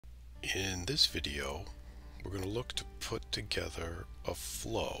In this video, we're going to look to put together a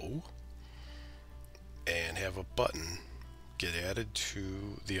flow and have a button get added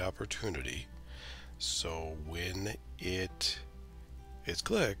to the opportunity. So when it is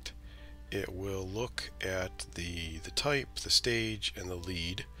clicked, it will look at the type, the stage, and the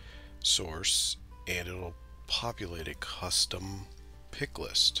lead source, and it'll populate a custom pick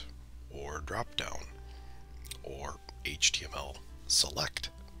list or drop down or HTML select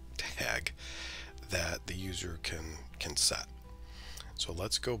tag that the user can set. So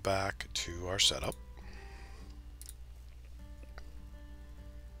let's go back to our setup.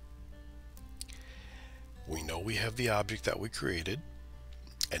 We know we have the object that we created,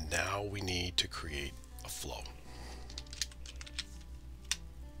 and now we need to create a flow.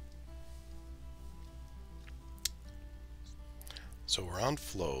 So we're on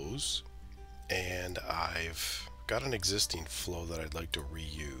flows, and I've got an existing flow that I'd like to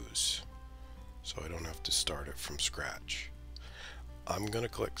reuse so I don't have to start it from scratch. I'm going to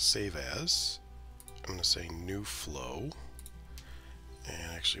click Save As. I'm going to say New Flow,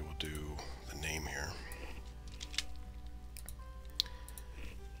 and actually we'll do the name here.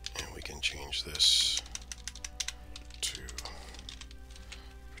 And we can change this to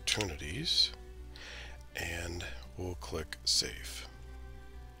Opportunities, and we'll click Save.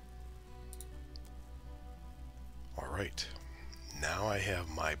 Alright, now I have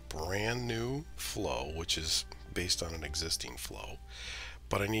my brand new flow, which is based on an existing flow,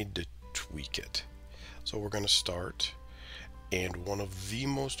 but I need to tweak it. So we're going to start, and one of the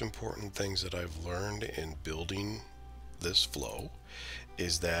most important things that I've learned in building this flow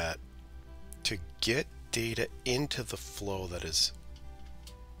is that to get data into the flow that it's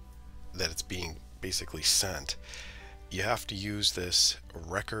being basically sent, you have to use this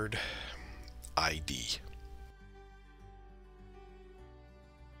record ID.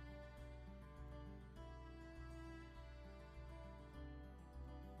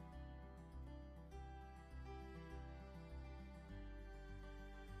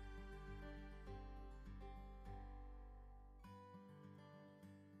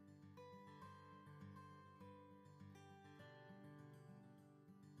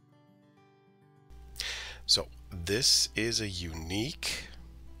 So this is a unique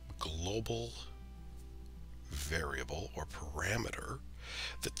global variable or parameter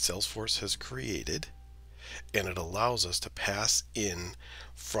that Salesforce has created, and it allows us to pass in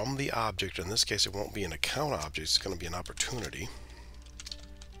from the object. In this case, it won't be an account object, it's going to be an opportunity.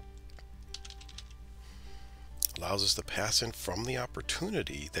 Allows us to pass in from the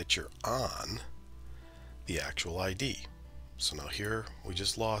opportunity that you're on the actual ID. So now here we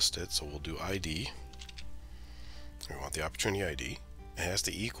just lost it, so we'll do ID. We want the opportunity ID. It has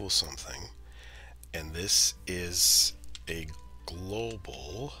to equal something, and this is a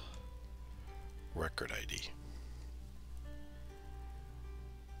global record ID.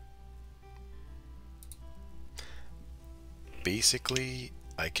 Basically,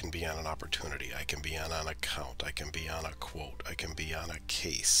 I can be on an opportunity, I can be on an account, I can be on a quote, I can be on a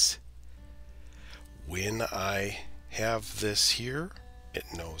case. When I have this here, it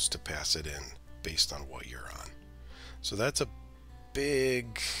knows to pass it in based on what you're on. So that's a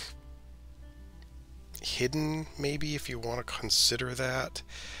big hidden, maybe, if you want to consider that.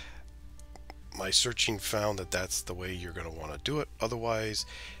 My searching found that that's the way you're going to want to do it. Otherwise,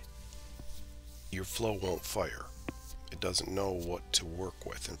 your flow won't fire. It doesn't know what to work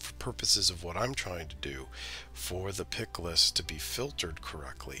with. And for purposes of what I'm trying to do, for the pick list to be filtered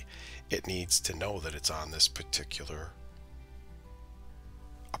correctly, it needs to know that it's on this particular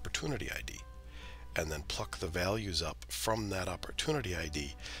opportunity ID, and then pluck the values up from that opportunity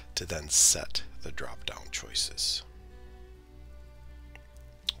ID to then set the drop-down choices.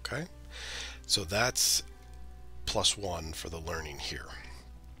 Okay, so that's +1 for the learning here.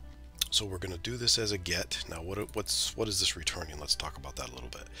 So we're going to do this as a get. Now what is this returning? Let's talk about that a little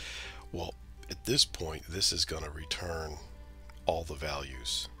bit. Well, at this point, this is going to return all the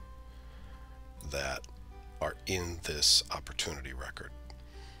values that are in this opportunity record.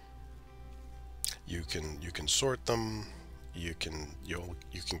 You can sort them. You can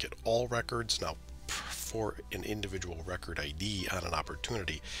get all records. Now, for an individual record ID on an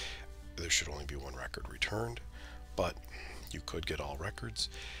opportunity, there should only be one record returned, but you could get all records.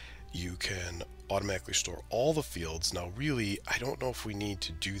 You can automatically store all the fields. Now, really, I don't know if we need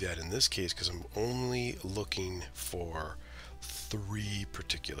to do that in this case because I'm only looking for 3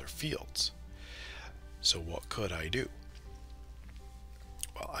 particular fields. So what could I do?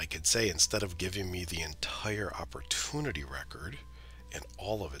 Well, I could say, instead of giving me the entire opportunity record and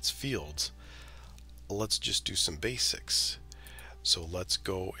all of its fields, let's just do some basics. So let's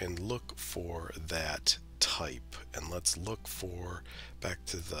go and look for that type, and let's look for, back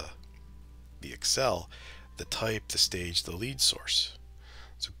to the Excel, the type, the stage, the lead source.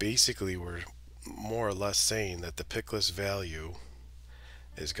 So basically we're more or less saying that the picklist value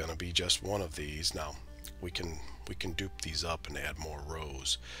is going to be just one of these. Now we can dupe these up and add more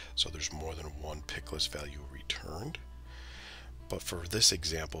rows so there's more than one picklist value returned. But for this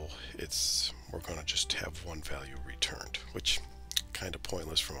example, we're going to just have one value returned, which kind of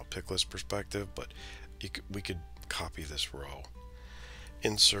pointless from a picklist perspective, but we could copy this row,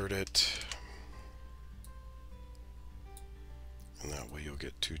 insert it, and that way you'll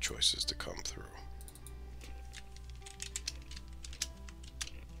get two choices to come through.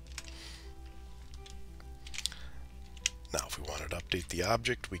 Now if we wanted to update the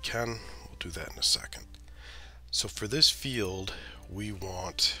object, we can. We'll do that in a second. So for this field, we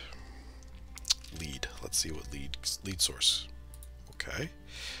want lead. Let's see what lead source. Okay,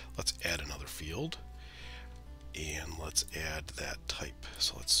 let's add another field, and let's add that type.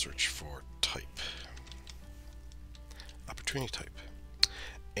 So let's search for type, opportunity type.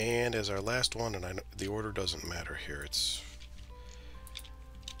 And as our last one, and I know the order doesn't matter here, it's,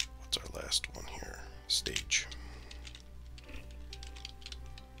 what's our last one here? Stage.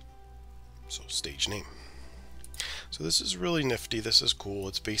 So stage name. So this is really nifty. This is cool.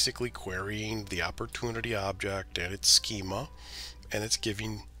 It's basically querying the opportunity object and its schema, and it's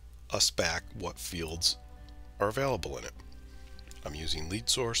giving us back what fields are available in it. I'm using lead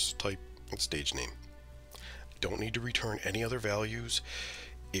source, type, and stage name. Don't need to return any other values.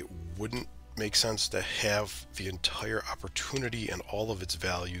 It wouldn't make sense to have the entire opportunity and all of its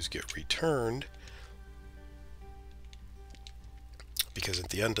values get returned, because at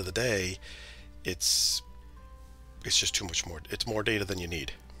the end of the day, it's just too much more. It's more data than you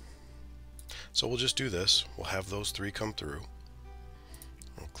need. So we'll just do this. We'll have those three come through.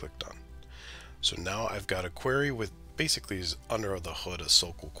 We'll click done. So now I've got a query with basically is under the hood a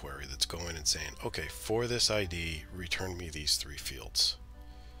SQL query that's going and saying, okay, for this ID, return me these three fields.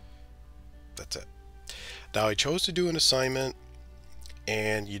 That's it. Now I chose to do an assignment,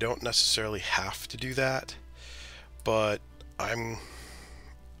 and you don't necessarily have to do that, but I'm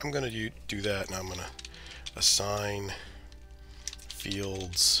going to do that, and I'm going to assign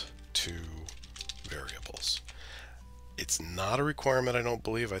fields to variables. It's not a requirement, I don't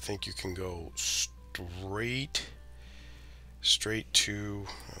believe. I think you can go straight to,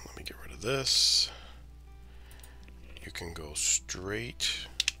 let me get rid of this. You can go straight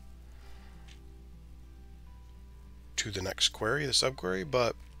to the next query, the subquery,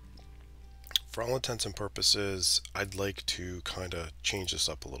 but for all intents and purposes, I'd like to kind of change this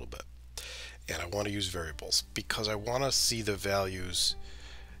up a little bit. And I want to use variables because I want to see the values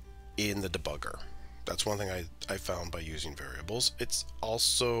in the debugger. That's one thing I found by using variables. It's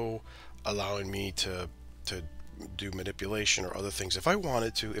also allowing me to do manipulation or other things if I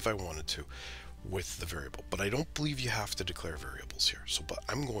wanted to with the variable. But I don't believe you have to declare variables here. But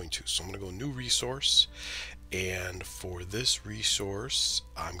I'm going to. So I'm going to go new resource, and for this resource,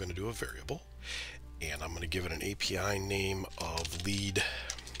 I'm going to do a variable, and I'm going to give it an API name of lead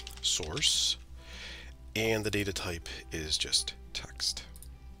source, and the data type is just text.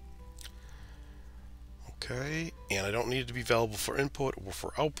 Okay, and I don't need it to be available for input or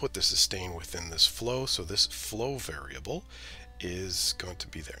for output. This is staying within this flow, so this flow variable is going to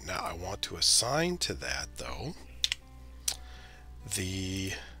be there. Now I want to assign to that, though,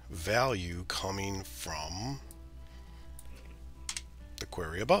 the value coming from the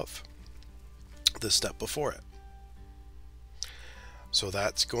query above, the step before it. So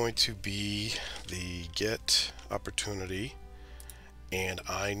that's going to be the get opportunity, and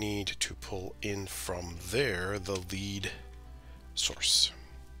I need to pull in from there the lead source.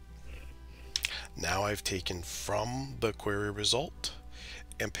 Now I've taken from the query result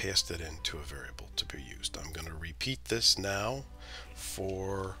and passed it into a variable to be used. I'm going to repeat this now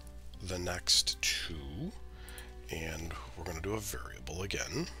for the next two, and we're going to do a variable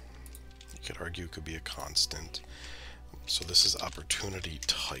again. You could argue it could be a constant. So this is opportunity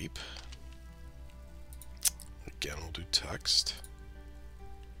type. Again, we'll do text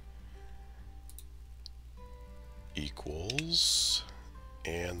equals,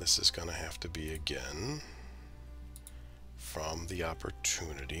 and this is going to have to be again from the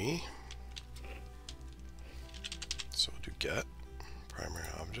opportunity. So we'll do get primary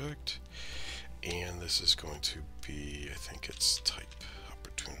object, and this is going to be, I think it's type,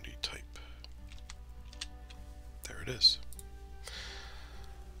 opportunity type. There it is.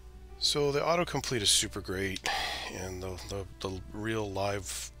 So the autocomplete is super great, and the real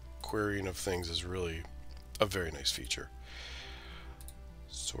live querying of things is really a very nice feature.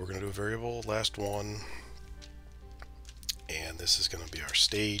 So we're going to do a variable, last one, and this is going to be our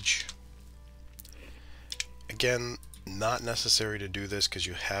stage. Again, not necessary to do this because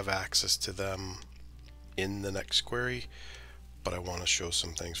you have access to them in the next query, but I want to show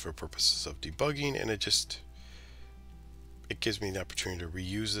some things for purposes of debugging, and it gives me the opportunity to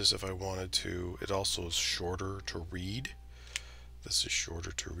reuse this if I wanted to. It also is shorter to read. This is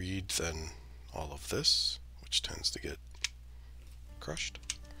shorter to read than all of this, which tends to get crushed.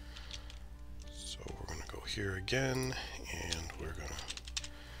 So we're going to go here again, and we're going to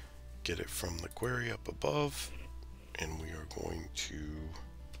get it from the query up above, and we are going to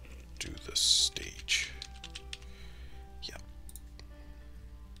do the stage. Yeah.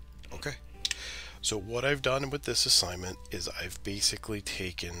 Okay. So what I've done with this assignment is I've basically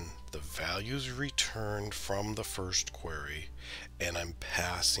taken the values returned from the first query and I'm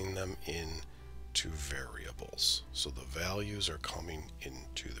passing them in to variables. So the values are coming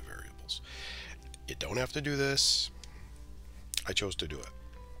into the variables. You don't have to do this. I chose to do it.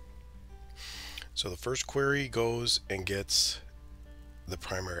 So the first query goes and gets the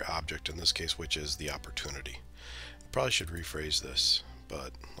primary object in this case, which is the opportunity. Probably should rephrase this,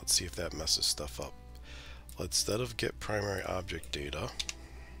 but let's see if that messes stuff up. Instead of get primary object data,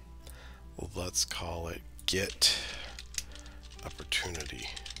 let's call it get opportunity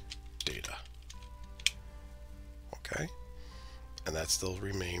data. Okay, and that still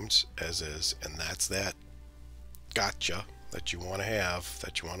remains as is, and that's that gotcha that you want to have,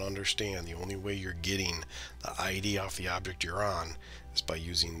 that you want to understand. The only way you're getting the ID off the object you're on is by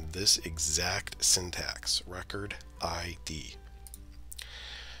using this exact syntax, record ID.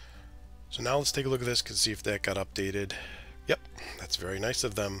 So now let's take a look at this and see if that got updated. Yep, that's very nice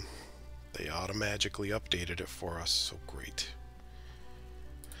of them. They automatically updated it for us, so great.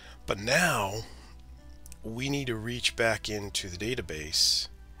 But now we need to reach back into the database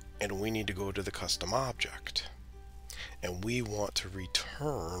and we need to go to the custom object. And we want to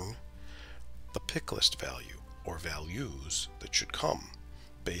return the picklist value or values that should come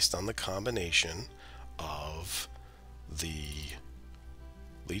based on the combination of the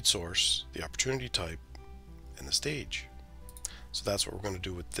lead source, the opportunity type, and the stage. So that's what we're going to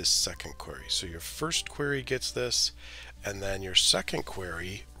do with this second query. So your first query gets this, and then your second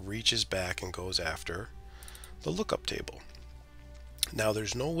query reaches back and goes after the lookup table. Now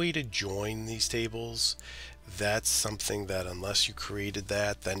there's no way to join these tables. That's something that unless you created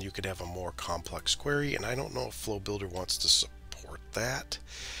that, then you could have a more complex query, and I don't know if Flow Builder wants to support that.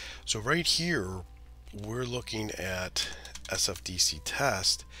 So right here we're looking at SFDC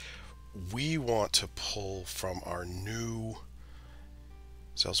test. We want to pull from our new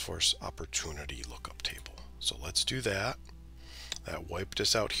Salesforce opportunity lookup table. So let's do that. That wiped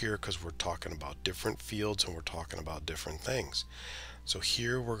us out here because we're talking about different fields and we're talking about different things. So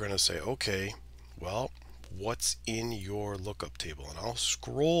here we're going to say, okay, well, what's in your lookup table? And I'll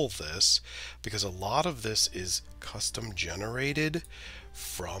scroll this because a lot of this is custom generated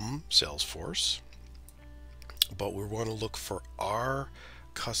from Salesforce, but we want to look for our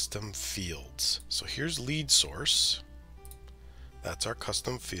custom fields. So here's lead source. That's our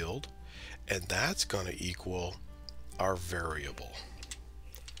custom field, and that's going to equal our variable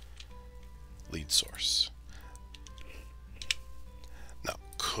lead source. Now,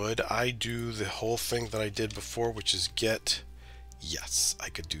 could I do the whole thing that I did before, which is get? Yes, I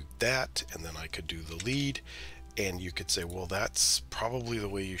could do that, and then I could do the lead, and you could say, well, that's probably the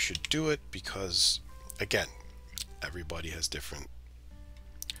way you should do it because, again, everybody has different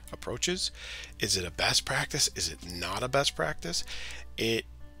approaches. Is it a best practice? Is it not a best practice? It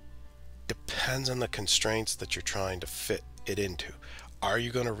depends on the constraints that you're trying to fit it into. Are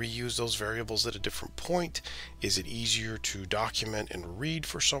you going to reuse those variables at a different point? Is it easier to document and read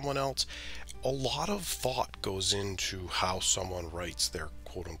for someone else? A lot of thought goes into how someone writes their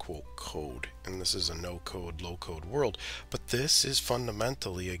quote-unquote code, and this is a no-code, low-code world, but this is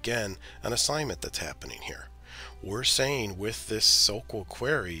fundamentally, again, an assignment that's happening here. We're saying with this SOQL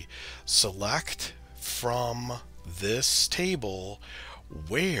query, select from this table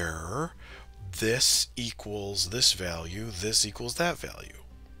where this equals this value, this equals that value.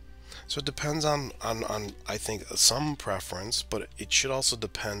 So it depends on I think some preference, but it should also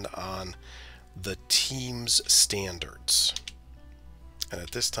depend on the team's standards. And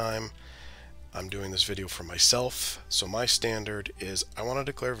at this time, I'm doing this video for myself, so my standard is I want to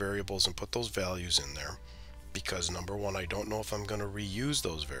declare variables and put those values in there because number one, I don't know if I'm going to reuse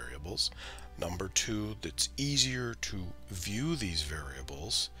those variables. Number two, it's easier to view these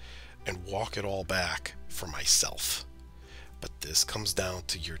variables and walk it all back for myself. But this comes down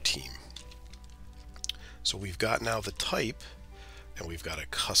to your team. So we've got now the type and we've got a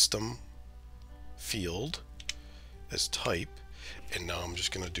custom field as type, and now I'm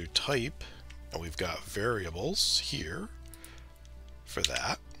just going to do type, and we've got variables here for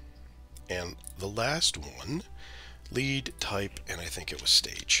that, and the last one, lead, type, and I think it was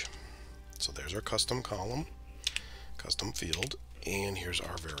stage. So there's our custom column, custom field, and here's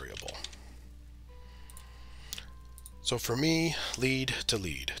our variable. So for me, lead to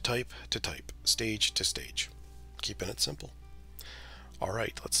lead, type to type, stage to stage, keeping it simple. All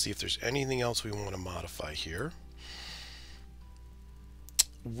right, let's see if there's anything else we want to modify here.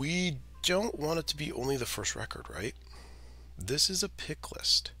 We don't want it to be only the first record, right? This is a pick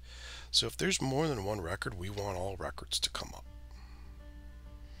list. So if there's more than one record, we want all records to come up.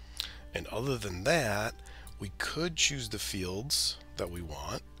 And other than that, we could choose the fields that we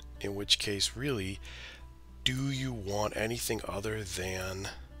want, in which case really, do you want anything other than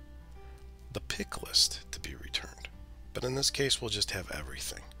the pick list to be returned? But in this case, we'll just have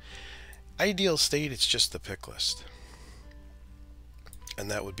everything. Ideal state, it's just the pick list. And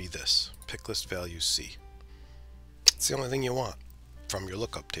that would be this, pick list value C. It's the only thing you want from your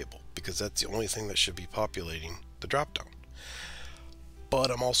lookup table, because that's the only thing that should be populating the dropdown. But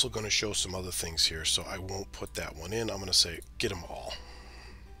I'm also going to show some other things here, so I won't put that one in. I'm going to say get them all.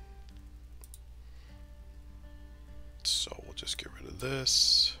 So we'll just get rid of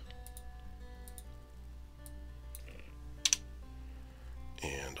this.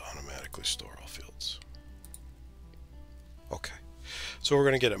 And automatically store all fields. Okay, so we're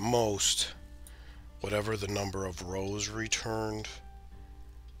going to get at most whatever the number of rows returned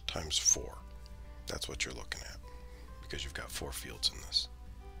times 4. That's what you're looking at, because you've got 4 fields in this.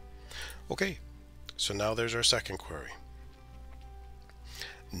 Okay, so now there's our second query.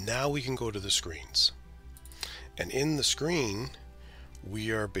 Now we can go to the screens. And in the screen,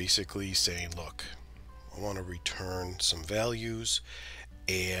 we are basically saying, look, I want to return some values,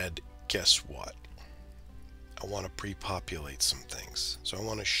 and guess what? I want to pre-populate some things. So I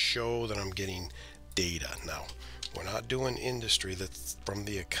want to show that I'm getting data. Now, we're not doing industry, that's from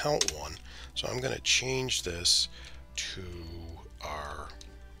the account one, so I'm going to change this to our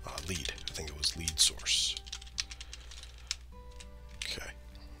lead. I think it was lead source. Okay,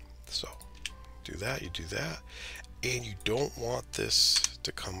 so do that, you do that, and you don't want this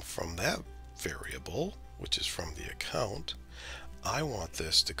to come from that variable, which is from the account. I want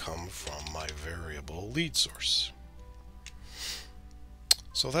this to come from my variable lead source.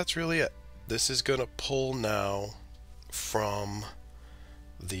 So that's really it. This is going to pull now from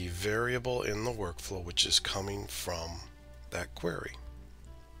the variable in the workflow, which is coming from that query.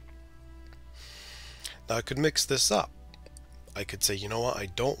 Now I could mix this up. I could say, you know what, I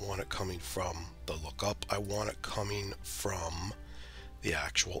don't want it coming from the lookup. I want it coming from the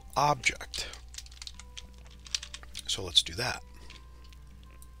actual object. So let's do that.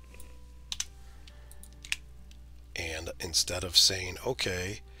 And instead of saying,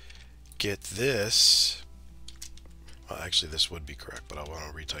 okay, get this, well, actually this would be correct, but I want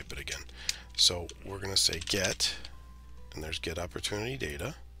to retype it again. So we're going to say get, and there's get opportunity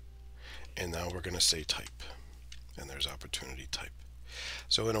data, and now we're going to say type, and there's opportunity type.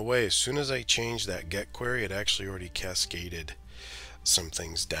 So in a way, as soon as I change that get query, it actually already cascaded some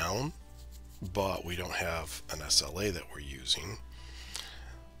things down, but we don't have an SLA that we're using.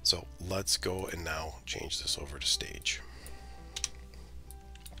 So let's go and now change this over to stage.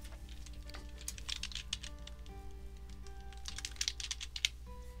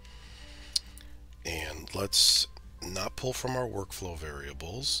 And let's not pull from our workflow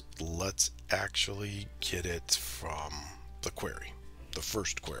variables. Let's actually get it from the query, the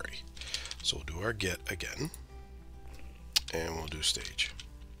first query. So we'll do our get again, and we'll do stage.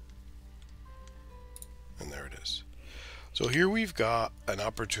 And there it is. So here we've got an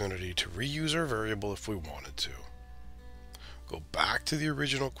opportunity to reuse our variable if we wanted to. Go back to the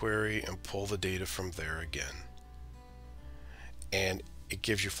original query and pull the data from there again. And it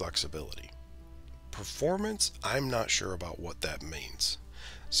gives you flexibility. Performance, I'm not sure about what that means.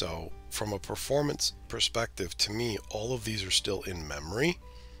 So from a performance perspective, to me, all of these are still in memory.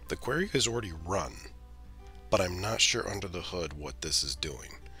 The query is already run, but I'm not sure under the hood what this is doing.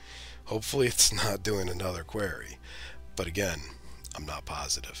 Hopefully it's not doing another query. But again, I'm not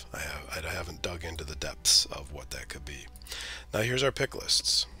positive. I haven't dug into the depths of what that could be. Now here's our pick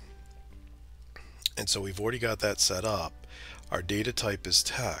lists. And so we've already got that set up. Our data type is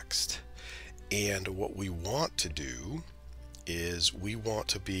text. And what we want to do is we want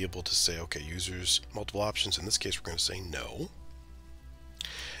to be able to say, okay, users, multiple options. In this case, we're going to say no.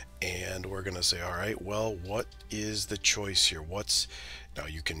 And we're going to say, all right, well, what is the choice here? Now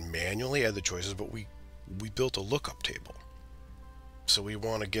you can manually add the choices, but we built a lookup table. So we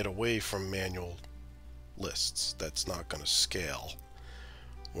want to get away from manual lists. That's not going to scale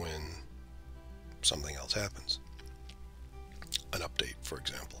when something else happens. An update, for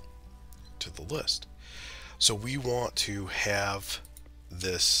example, to the list. So we want to have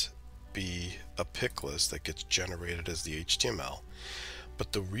this be a pick list that gets generated as the HTML.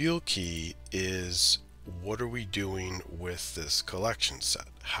 But the real key is, what are we doing with this collection set?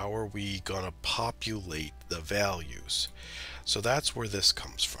 How are we going to populate the values? So that's where this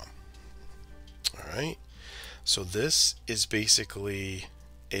comes from. All right. So this is basically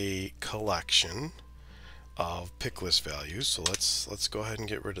a collection of pick list values. So let's go ahead and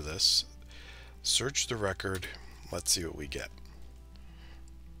get rid of this. Search the record. Let's see what we get.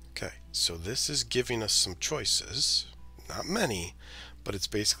 Okay, so this is giving us some choices, not many, but it's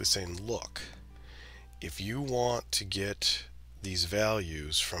basically saying, look, if you want to get these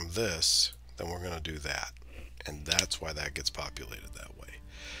values from this, then we're going to do that. And that's why that gets populated that way.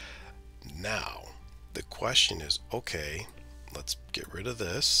 Now, the question is, okay, let's get rid of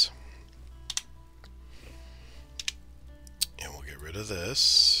this. And we'll get rid of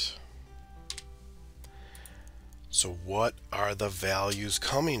this. So what are the values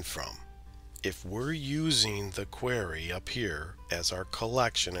coming from? If we're using the query up here as our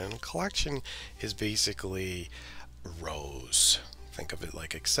collection, and collection is basically rows. Think of it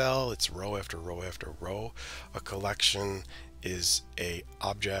like Excel. It's row after row after row. A collection is a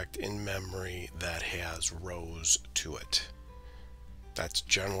object in memory that has rows to it. That's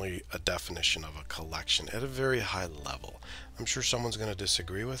generally a definition of a collection at a very high level. I'm sure someone's going to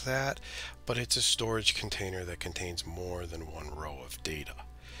disagree with that, but it's a storage container that contains more than one row of data.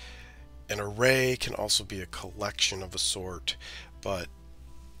 An array can also be a collection of a sort, but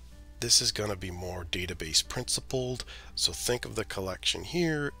this is going to be more database principled. So think of the collection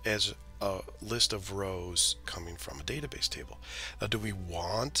here as a list of rows coming from a database table. Now, do we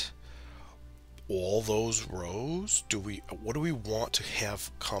want all those rows? What do we want to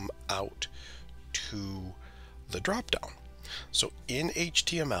have come out to the dropdown? So in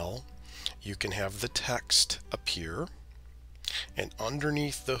HTML, you can have the text appear, and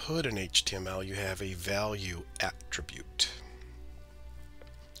underneath the hood in HTML, you have a value attribute.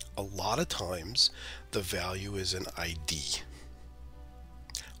 A lot of times, the value is an ID.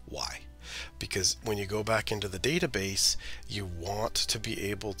 Why? Because when you go back into the database, you want to be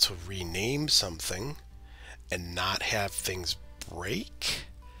able to rename something and not have things break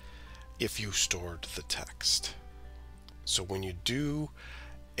if you stored the text. So when you do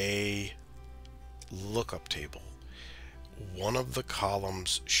a lookup table, one of the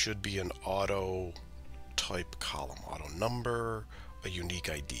columns should be an auto type column, auto number, a unique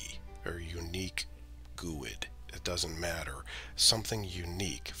ID, or unique GUID. It doesn't matter. Something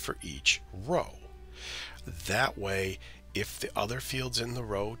unique for each row. That way, if the other fields in the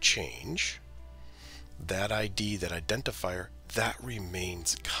row change, that ID, that identifier, that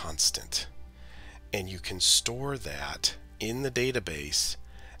remains constant. And you can store that in the database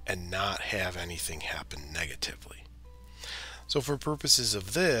and not have anything happen negatively. So for purposes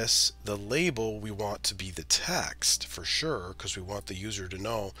of this, the label we want to be the text for sure, because we want the user to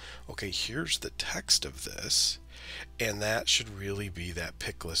know, okay, here's the text of this, and that should really be that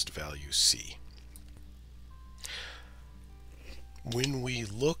pick list value C. When we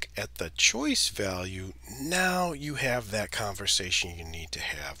look at the choice value, now you have that conversation you need to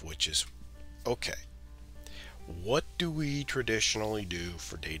have, which is, okay, what do we traditionally do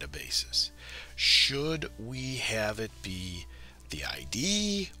for databases? Should we have it be the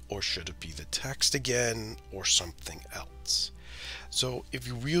ID, or should it be the text again, or something else? So if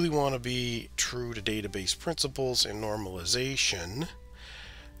you really want to be true to database principles and normalization,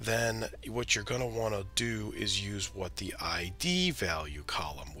 then what you're going to want to do is use what the ID value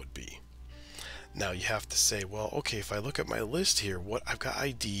column would be. Now you have to say, well, okay, if I look at my list here, I've got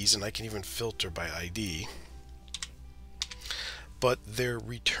IDs, and I can even filter by ID, but they're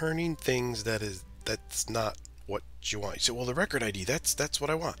returning things that's not what you want. You say, well, the record ID, that's what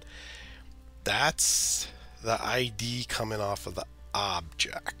I want. That's the ID coming off of the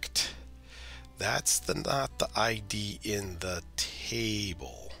object. That's not the ID in the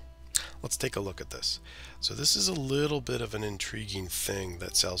table. Let's take a look at this. So this is a little bit of an intriguing thing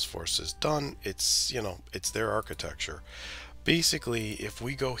that Salesforce has done. It's, it's their architecture. Basically, if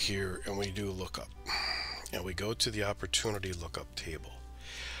we go here and we do lookup, and we go to the opportunity lookup table,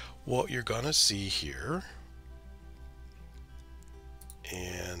 what you're gonna see here,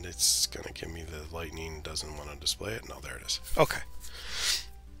 and it's gonna give me the lightning doesn't want to display it. No, there it is. Okay.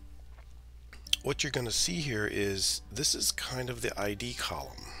 What you're gonna see here is this is kind of the ID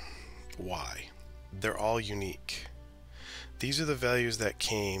column. Why? They're all unique. these are the values that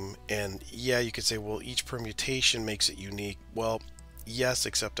came, and yeah, you could say, well, each permutation makes it unique. Well, yes,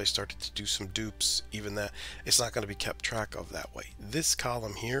 except I started to do some dupes. Even that, it's not going to be kept track of that way. This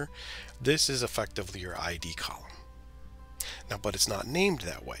column here, this is effectively your ID column. Now, but it's not named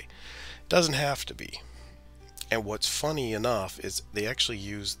that way. It doesn't have to be. And what's funny enough is they actually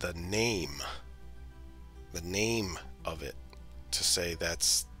use the name of it to say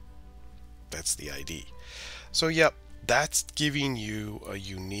that's the ID. So yep, that's giving you a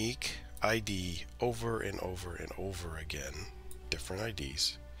unique ID over and over and over again, different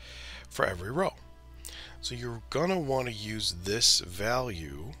IDs for every row. So you're gonna want to use this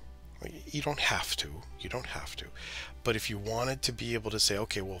value. You don't have to, but if you wanted to be able to say,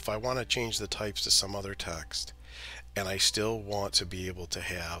 okay, well, if I want to change the types to some other text and I still want to be able to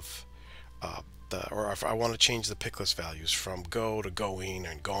have or if I want to change the picklist values from go to going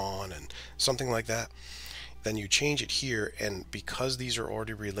and gone and something like that, then you change it here, and because these are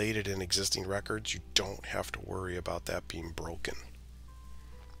already related in existing records, you don't have to worry about that being broken,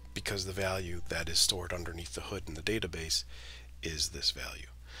 because the value that is stored underneath the hood in the database is this value.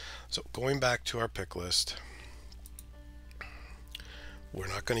 So going back to our pick list, we're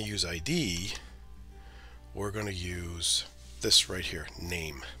not going to use ID, we're going to use this right here,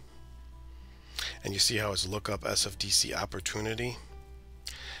 name. And you see how it's lookup SFDC opportunity?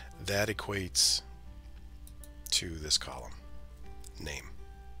 That equates to this column, name.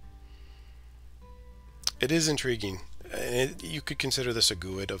 It is intriguing. You could consider this a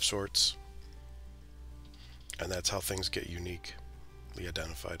GUID of sorts, and that's how things get uniquely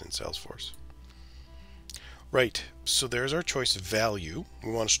identified in Salesforce. Right, so there's our choice value.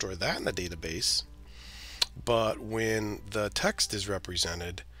 We want to store that in the database, but when the text is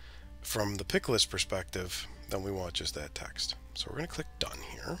represented from the pick list perspective, then we want just that text. So we're going to click done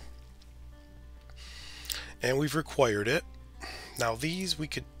here, and we've required it. Now these we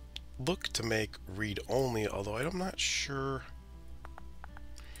could look to make read only, although I'm not sure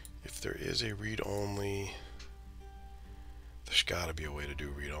if there is a read only. There's got to be a way to do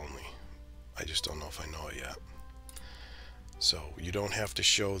read only. I just don't know if I know it yet. So you don't have to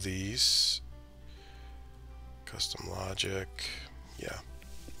show these. Custom logic, yeah.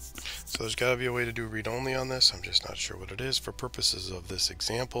 So there's got to be a way to do read only on this. I'm just not sure what it is. For purposes of this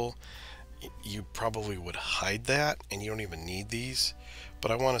example, you probably would hide that, and you don't even need these,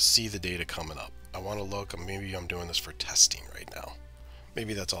 but I want to see the data coming up. I want to look, maybe I'm doing this for testing right now.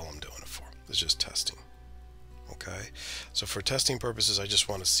 Maybe that's all I'm doing it for. It's just testing. Okay, so for testing purposes, I just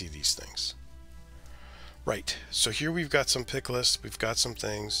want to see these things. Right, so here we've got some pick lists, we've got some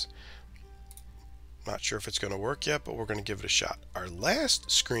things. Not sure if it's going to work yet, but we're going to give it a shot. Our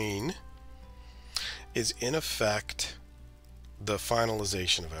last screen is in effect the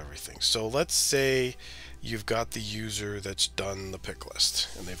finalization of everything. So let's say you've got the user that's done the pick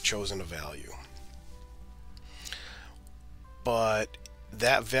list and they've chosen a value, but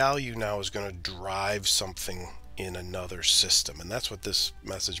that value now is going to drive something in another system, and that's what this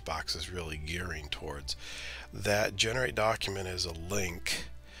message box is really gearing towards. That generate document is a link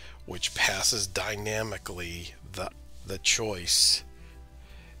which passes dynamically the choice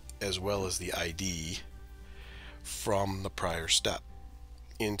as well as the ID from the prior step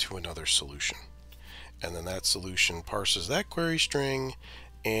into another solution, and then that solution parses that query string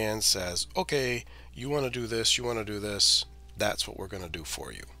and says, okay, you want to do this, you want to do this, that's what we're going to do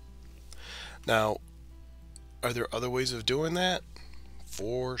for you. Now, are there other ways of doing that?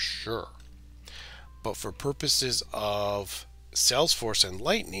 For sure, but for purposes of Salesforce and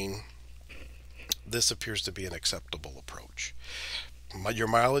Lightning, this appears to be an acceptable approach. Your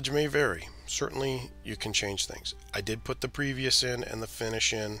mileage may vary. Certainly you can change things. I did put the previous in and the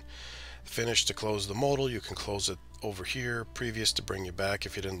finish in. Finish to close the modal. You can close it over here. Previous to bring you back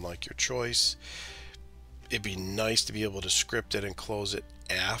if you didn't like your choice. It'd be nice to be able to script it and close it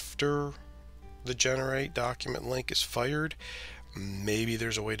after the generate document link is fired. Maybe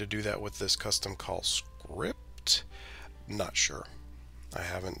there's a way to do that with this custom call script. Not sure. I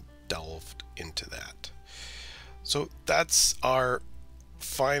haven't delved into that. So that's our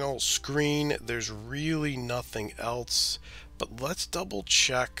final screen. There's really nothing else, but let's double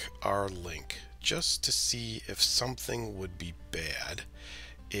check our link just to see if something would be bad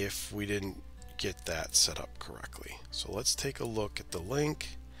if we didn't get that set up correctly. So let's take a look at the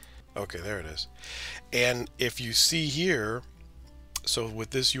link. Okay, there it is. And if you see here, so with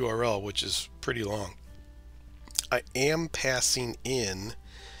this URL, which is pretty long, I am passing in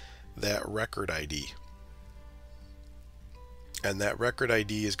that record ID. And that record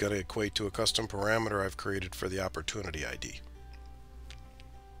ID is going to equate to a custom parameter I've created for the opportunity ID.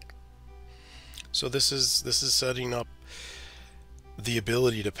 So this is setting up the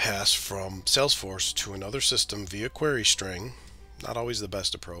ability to pass from Salesforce to another system via query string. Not always the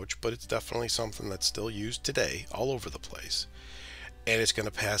best approach, but it's definitely something that's still used today all over the place. And it's going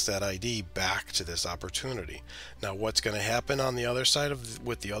to pass that ID back to this opportunity. Now what's going to happen on the other side of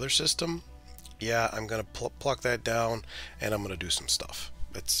with the other system? Yeah, I'm going to pluck that down and I'm going to do some stuff.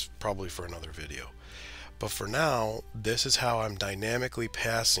 It's probably for another video. But for now, this is how I'm dynamically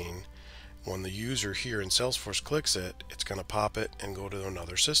passing. When the user here in Salesforce clicks it, it's going to pop it and go to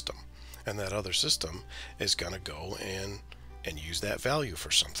another system. And that other system is going to go and use that value for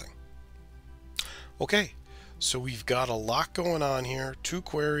something. Okay, so we've got a lot going on here. 2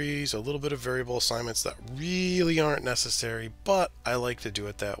 queries, a little bit of variable assignments that really aren't necessary, but I like to do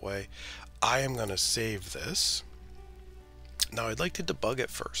it that way. I am going to save this. Now I'd like to debug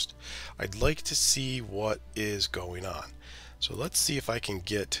it first. I'd like to see what is going on. So let's see if I can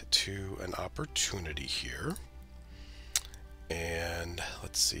get to an opportunity here. And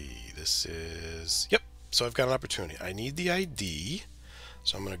let's see, this is, yep, so I've got an opportunity. I need the ID,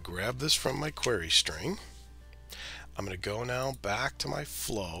 so I'm going to grab this from my query string. I'm going to go now back to my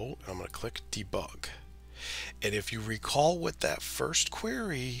flow, and I'm going to click debug. And if you recall with that first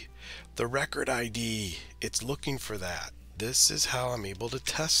query, the record ID, it's looking for that. This is how I'm able to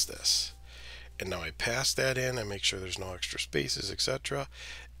test this. And now I pass that in, I make sure there's no extra spaces, etc.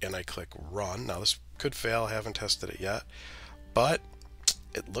 And I click run. Now this could fail, I haven't tested it yet, but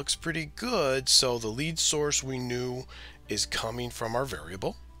it looks pretty good. So the lead source we knew is coming from our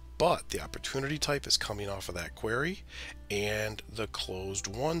variable, but the opportunity type is coming off of that query, and the closed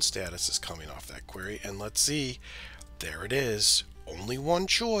won status is coming off that query. And let's see, there it is, only one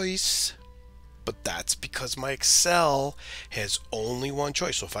choice. But that's because my Excel has only one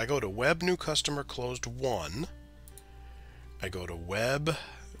choice. So if I go to web new customer closed won, I go to web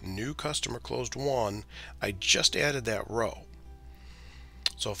new customer closed won, I just added that row.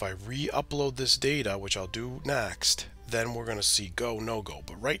 So if I re-upload this data, which I'll do next, then we're going to see go, no go.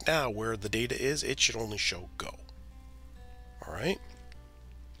 But right now where the data is, it should only show go. All right.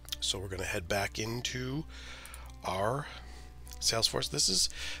 So we're going to head back into our Salesforce. This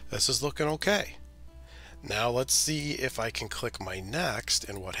is looking okay. Now let's see if I can click my next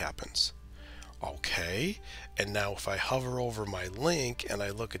and what happens. Okay, and now if I hover over my link and I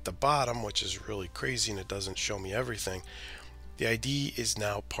look at the bottom, which is really crazy and it doesn't show me everything, the ID is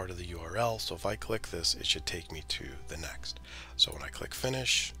now part of the URL. So if I click this, it should take me to the next. So when I click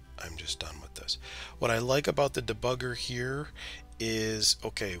finish, I'm just done with this. What I like about the debugger here is,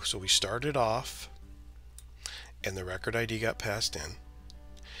 okay, so we started off and the record ID got passed in.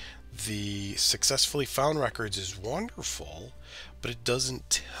 The successfully found records is wonderful, but it doesn't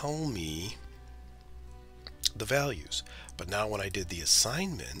tell me the values. But now when I did the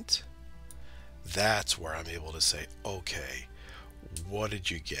assignment, that's where I'm able to say, okay, what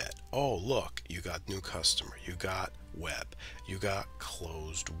did you get? Oh, look, you got new customer, you got web, you got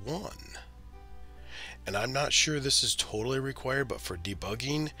closed won. And I'm not sure this is totally required, but for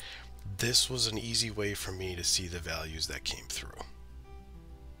debugging, this was an easy way for me to see the values that came through.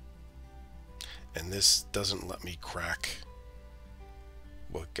 And this doesn't let me crack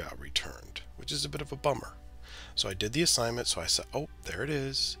what got returned, which is a bit of a bummer. So I did the assignment, so I said, oh, there it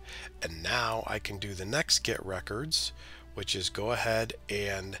is. And now I can do the next get records, which is go ahead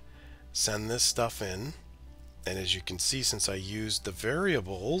and send this stuff in. And as you can see, since I used the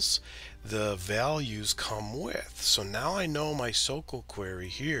variables, the values come with. So now I know my SOQL query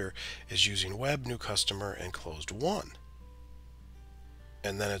here is using web, new customer, and closed won.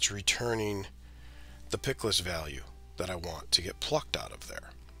 And then it's returning the picklist value that I want to get plucked out of there.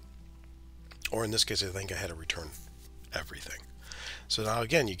 Or in this case, I think I had to return everything. So now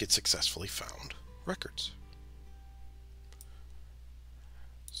again, you get successfully found records.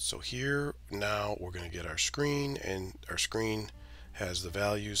 So here now we're going to get our screen, and our screen has the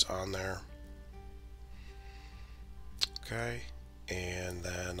values on there. Okay, and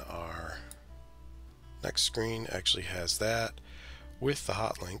then our next screen actually has that with the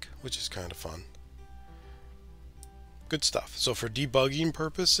hot link, which is kind of fun. Good stuff. So for debugging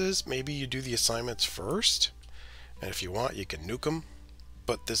purposes, maybe you do the assignments first, and if you want, you can nuke them.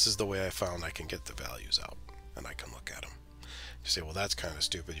 But this is the way I found I can get the values out, and I can look at them. You say, well, that's kind of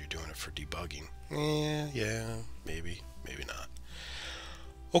stupid. You're doing it for debugging. Yeah, maybe not.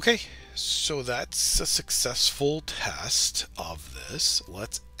 Okay, so that's a successful test of this.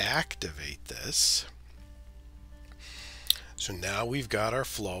 Let's activate this. So now we've got our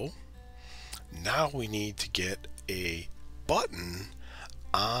flow. Now we need to get a button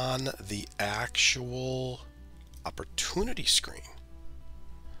on the actual opportunity screen.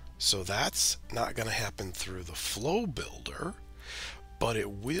 So that's not going to happen through the flow builder. but it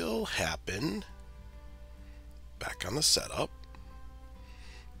will happen back on the setup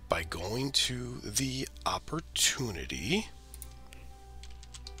by going to the opportunity.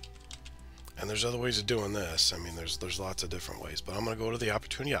 And there's other ways of doing this. I mean, there's lots of different ways, but I'm going to go to the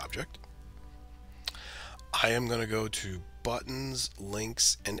opportunity object. I am going to go to buttons,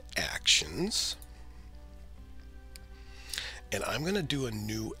 links, and actions. And I'm going to do a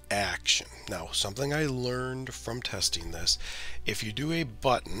new action. Now, something I learned from testing this, if you do a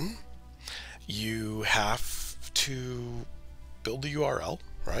button, you have to build the URL,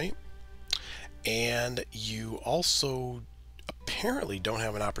 right? And you also apparently don't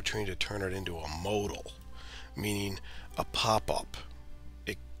have an opportunity to turn it into a modal, meaning a pop-up.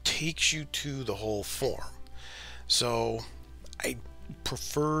 It takes you to the whole form. So I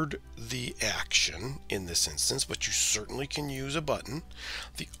preferred the action in this instance, but you certainly can use a button.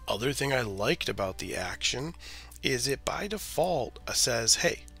 The other thing I liked about the action is it by default says,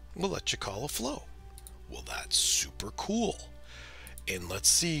 hey, we'll let you call a flow. Well, that's super cool. And let's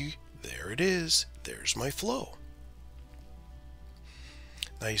see, there it is. There's my flow.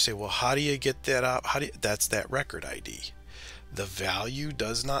 Now you say, well, how do you get that up? That's that record ID. The value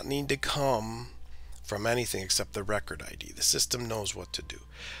does not need to come from anything except the record ID. The system knows what to do.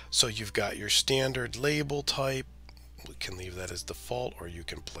 So you've got your standard label type. We can leave that as default, or you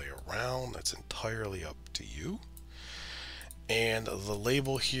can play around. That's entirely up to you. And the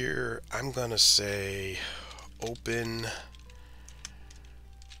label here, I'm going to say open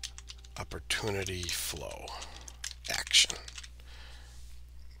opportunity flow action.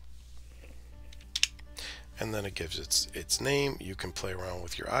 And then it gives its name. You can play around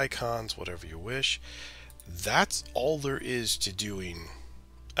with your icons, whatever you wish. That's all there is to doing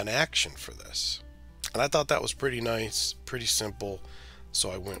an action for this. And I thought that was pretty nice, pretty simple, so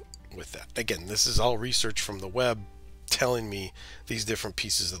I went with that. Again, this is all research from the web telling me these different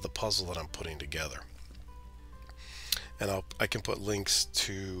pieces of the puzzle that I'm putting together. And I can put links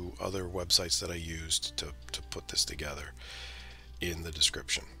to other websites that I used to put this together in the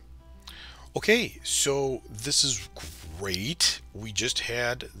description. Okay, so this is great. We just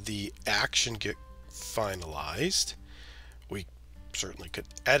had the action get finalized. We certainly could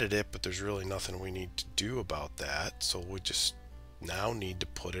edit it, but there's really nothing we need to do about that. So we just now need to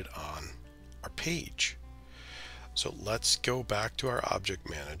put it on our page. So let's go back to our object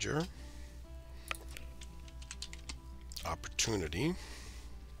manager, opportunity.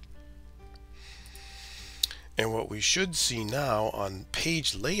 And what we should see now on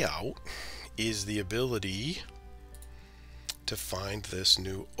page layout is the ability to find this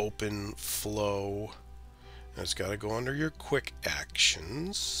new open flow. And it's got to go under your quick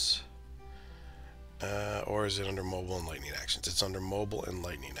actions. Or is it under mobile and lightning actions? It's under mobile and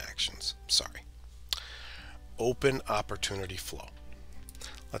lightning actions. Sorry. Open opportunity flow.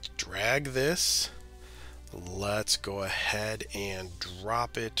 Let's drag this. Let's go ahead and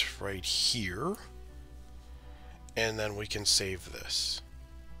drop it right here. And then we can save this.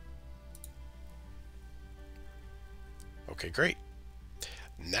 Okay, great.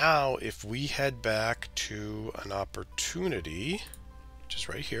 Now, if we head back to an opportunity, which is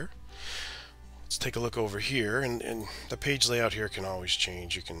right here, let's take a look over here. And the page layout here can always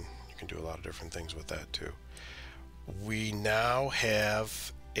change. You can do a lot of different things with that too. We now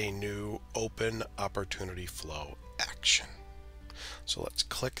have a new open opportunity flow action. So let's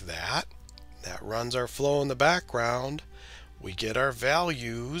click that. That runs our flow in the background. We get our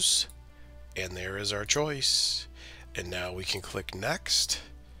values, and there is our choice. And now we can click next.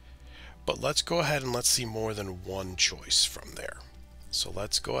 But let's go ahead and let's see more than one choice from there. So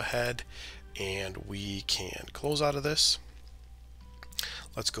let's go ahead and we can close out of this.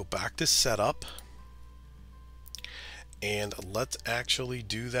 Let's go back to setup. And let's actually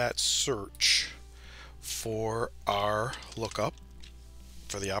do that search for our lookup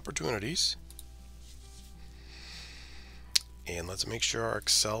for the opportunities. And let's make sure our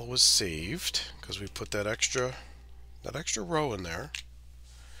Excel was saved because we put that extra row in there.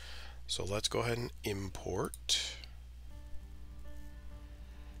 So let's go ahead and import.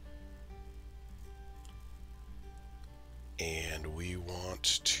 And we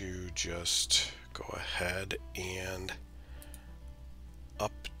want to just go ahead and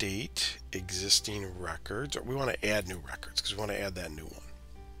update existing records, or we want to add new records because we want to add that new one.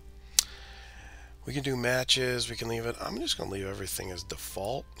 We can do matches, we can leave it. I'm just going to leave everything as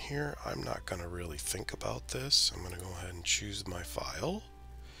default here. I'm not going to really think about this. I'm going to go ahead and choose my file.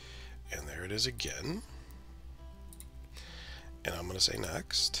 And there it is again. And I'm going to say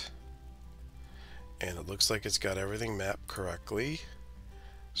next. And it looks like it's got everything mapped correctly.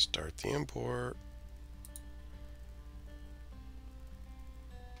 Start the import.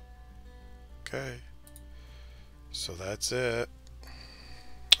 Okay, so that's it.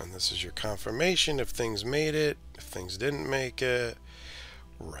 And this is your confirmation if things made it, if things didn't make it.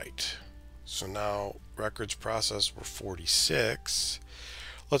 Right. So now records processed were 46.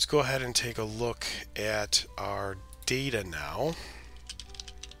 Let's go ahead and take a look at our data now.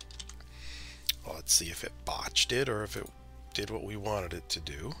 Let's see if it botched it or if it did what we wanted it to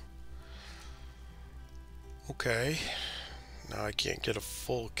do. Okay, now I can't get a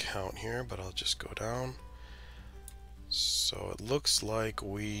full count here, but I'll just go down. So it looks like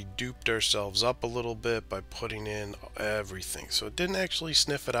we duped ourselves up a little bit by putting in everything. So it didn't actually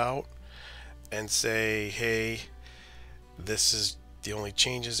sniff it out and say, hey, this is the only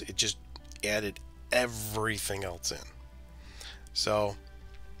changes. It just added everything else in. So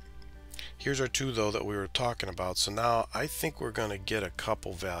here's our two though that we were talking about. So now I think we're going to get a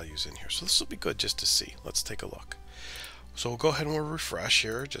couple values in here. So this will be good just to see. Let's take a look. So we'll go ahead and we'll refresh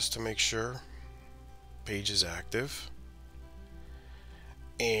here just to make sure page is active.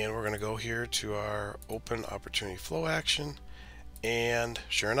 And we're going to go here to our open opportunity flow action. And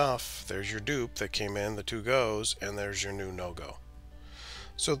sure enough, there's your dupe that came in, the 2 goes, and there's your new no-go.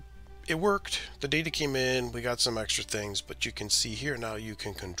 So it worked. The data came in. We got some extra things, but you can see here now you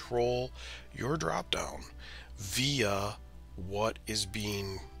can control your dropdown via what is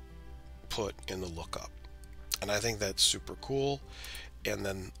being put in the lookup. And I think that's super cool. And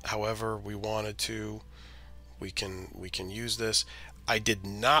then however we wanted to, we can use this. I did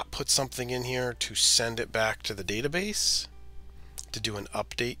not put something in here to send it back to the database to do an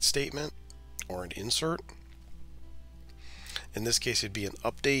update statement or an insert. In this case, it'd be an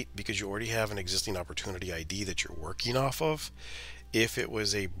update because you already have an existing opportunity ID that you're working off of. If it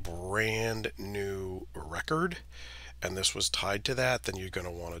was a brand new record and this was tied to that, then you're going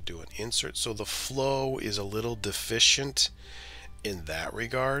to want to do an insert. So the flow is a little deficient in that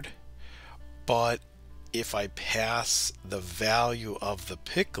regard. But if I pass the value of the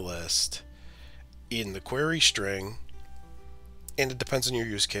pick list in the query string, and it depends on your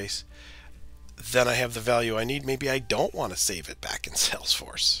use case, then I have the value I need. Maybe I don't want to save it back in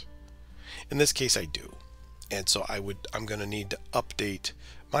Salesforce. In this case, I do. And so I'm going to need to update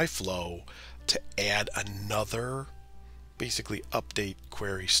my flow to add another basically update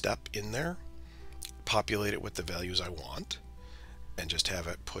query step in there, populate it with the values I want, and just have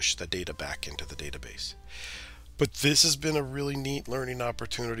it push the data back into the database. But this has been a really neat learning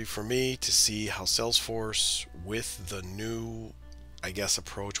opportunity for me to see how Salesforce, with the new, I guess,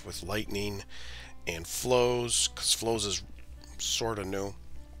 approach with Lightning and flows, because flows is sort of new,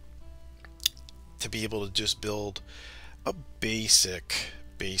 to be able to just build a basic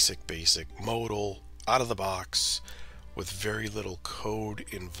modal out of the box with very little code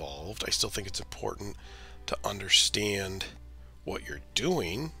involved. I still think it's important to understand what you're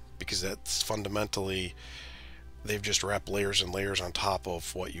doing, because that's fundamentally, they've just wrapped layers and layers on top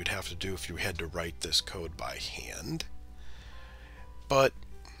of what you'd have to do if you had to write this code by hand. But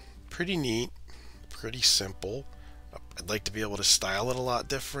pretty neat, pretty simple. I'd like to be able to style it a lot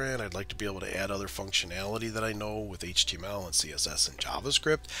different. I'd like to be able to add other functionality that I know with HTML and CSS and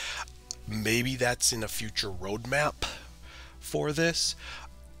JavaScript. Maybe that's in a future roadmap for this.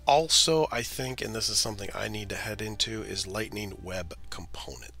 Also, I think, and this is something I need to head into, is Lightning Web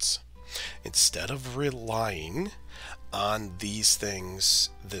Components. Instead of relying on these things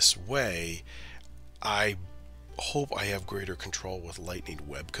this way, I hope I have greater control with Lightning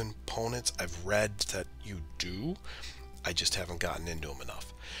Web Components. I've read that you do. I just haven't gotten into them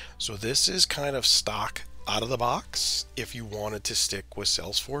enough. So this is kind of stock out of the box if you wanted to stick with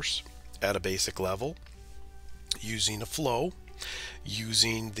Salesforce at a basic level, using a flow,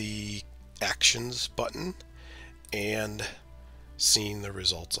 using the actions button, and seeing the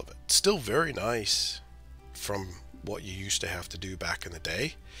results of it. Still very nice from what you used to have to do back in the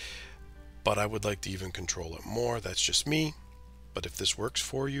day, but I would like to even control it more. That's just me. But if this works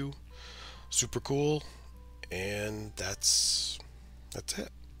for you, super cool. And that's it.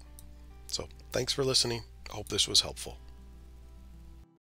 So thanks for listening. I hope this was helpful.